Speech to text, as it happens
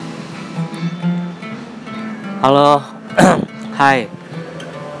Halo, hai.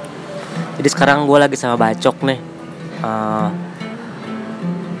 Jadi sekarang gue lagi sama Bacok nih.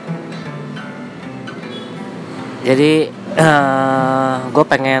 Eh, gue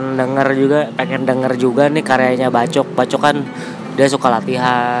pengen denger juga nih karyanya Bacok. Bacok kan dia suka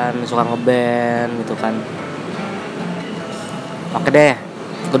latihan, suka ngeband gitu kan. Oke deh,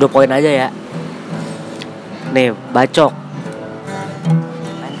 gue 2 poin aja ya. Nih, Bacok.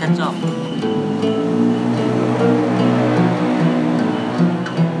 Mainkan, Cok.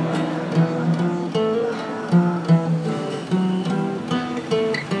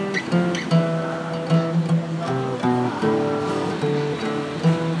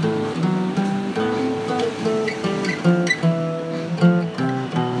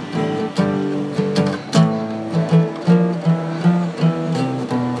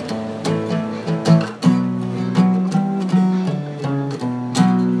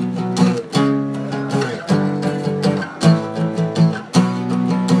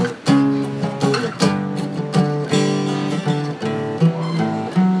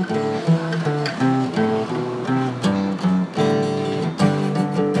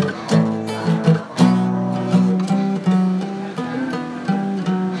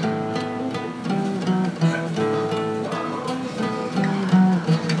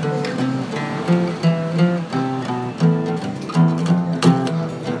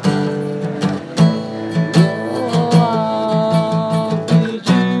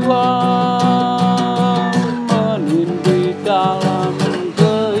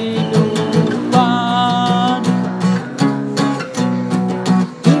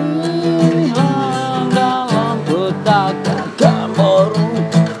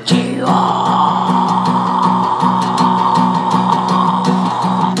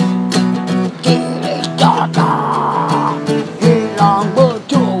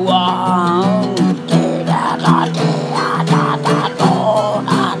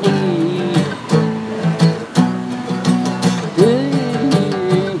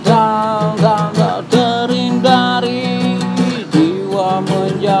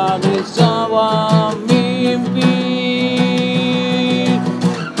 Menjadi sebuah mimpi,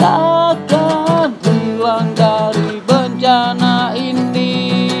 takkan hilang dari bencana ini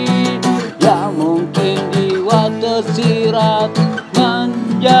yang mungkin diwat tersirat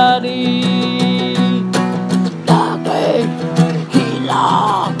menjadi daging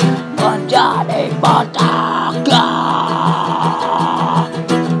hilang menjadi petaka,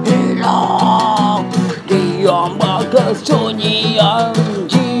 hilang diam kesunyian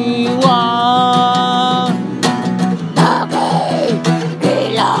jiwa, daging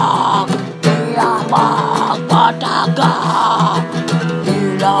hilang diam petaka,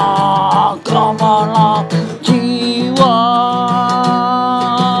 hilang gemilang jiwa.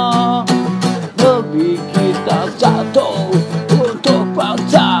 Lebih kita satu untuk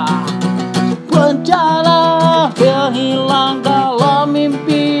bangsa, bencana hilang dalam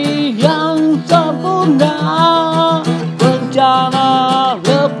mimpi yang sempurna, bencana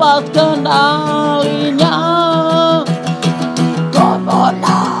lepas kendalinya,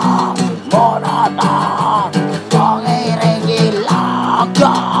 kemenang menatap mengiringi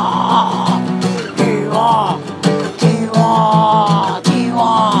laga jiwa, jiwa,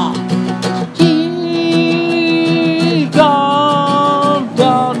 jiwa. Jika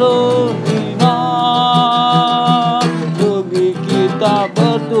dan hina lebih kita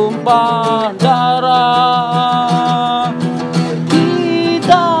bertumpah darah,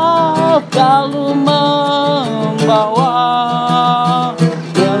 kita selalu membawa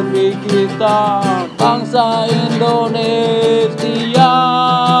lebih kita bangsa Indonesia,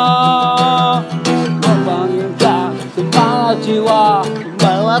 membangunkan semangat jiwa,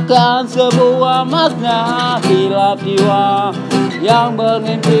 melahirkan sebuah makna hilap jiwa yang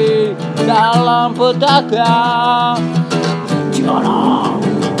bermimpi dalam petaka. Hilang,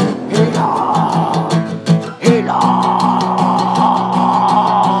 hilang, hilang,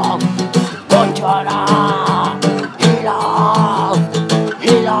 bencana hilang,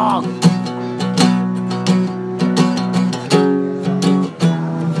 hilang.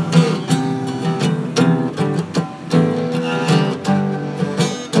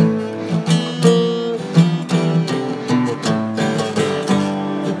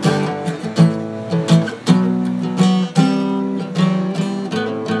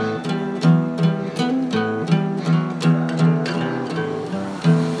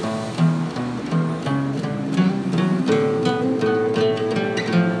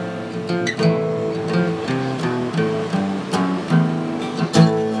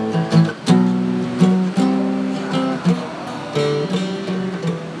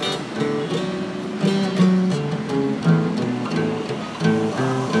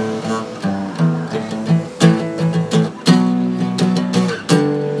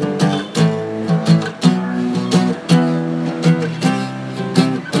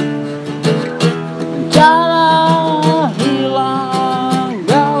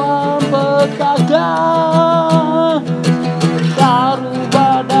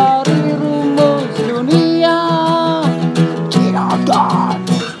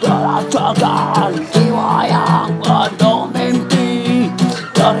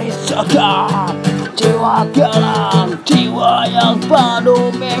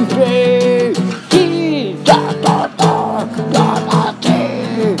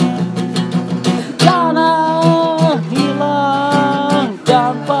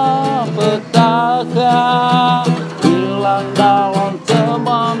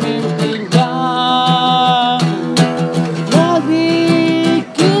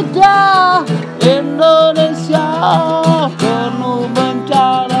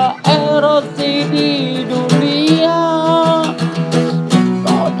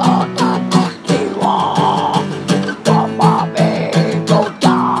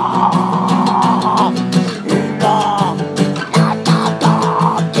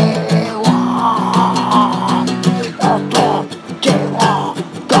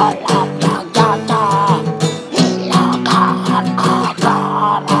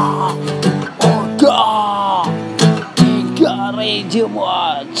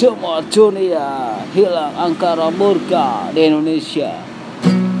 dunia, hilang angkara murka di Indonesia.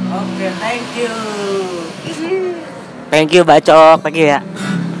 Oke, thank you. Thank you Bacok, thank you ya.